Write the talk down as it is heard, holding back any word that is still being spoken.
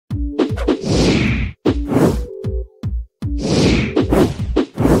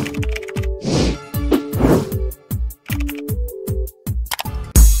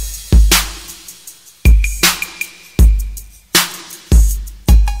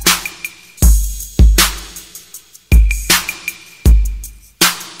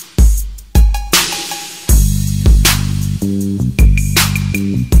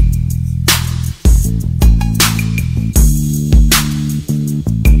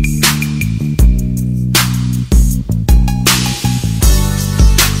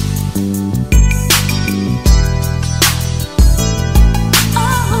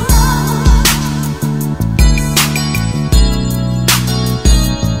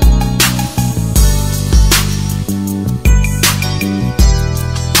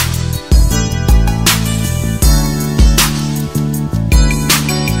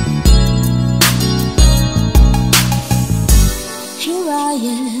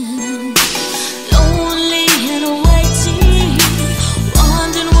waiting, lonely and waiting,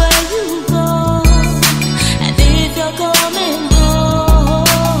 wondering where you go, and if you're coming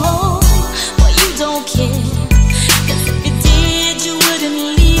home. But you don't care, 'cause if you did, you wouldn't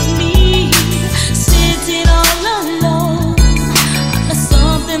leave me sitting all alone under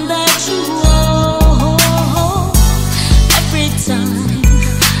something that you owe. Every time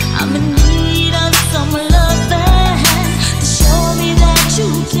I'm in need of some loving to show me that you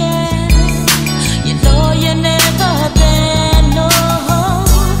care,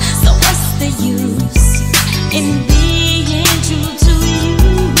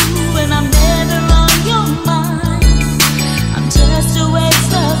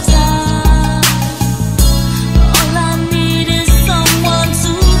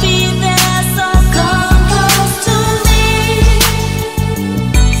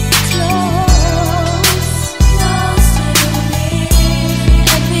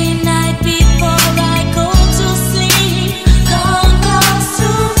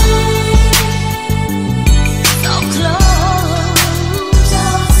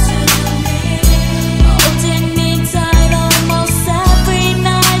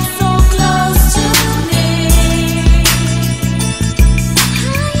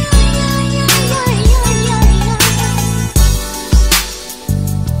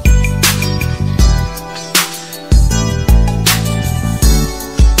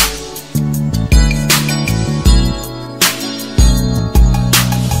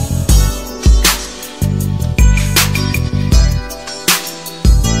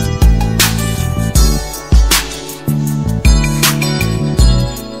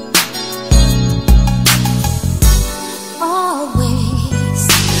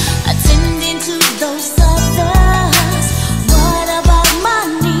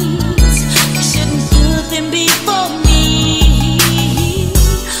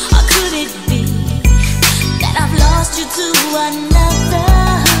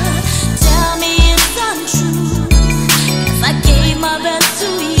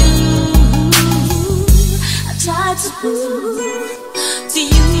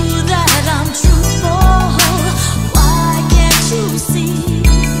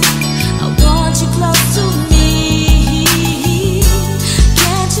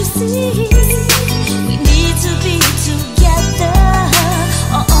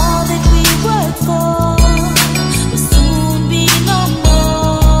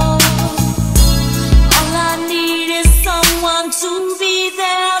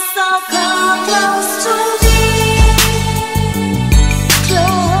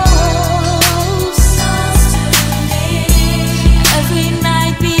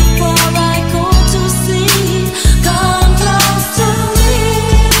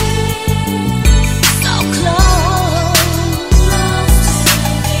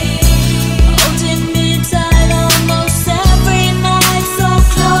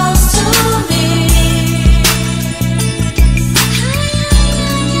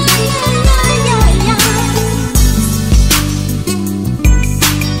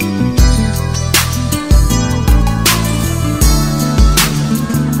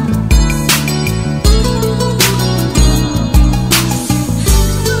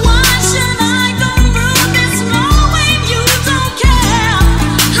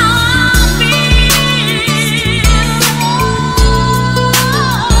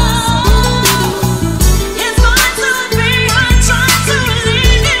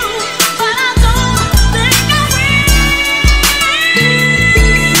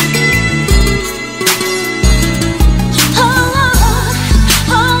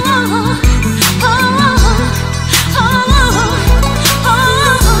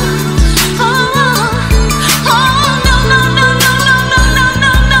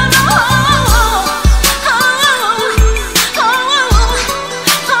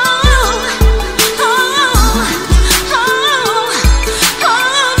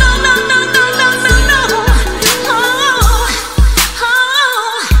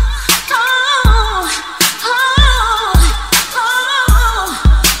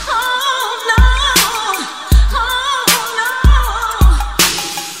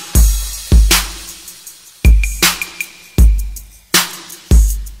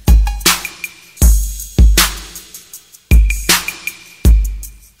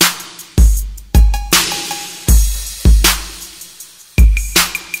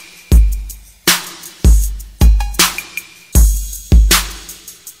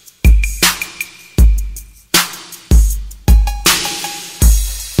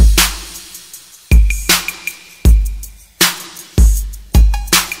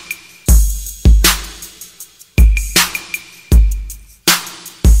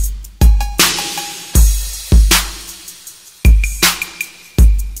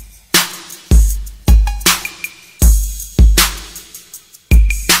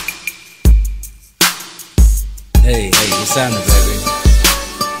 What's happening, baby?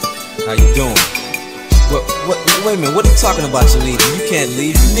 How you doing? Wait a minute, what are you talking about you leaving? You can't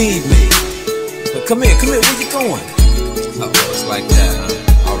leave, you need me. Come here, where you going? Oh, it's like that, huh?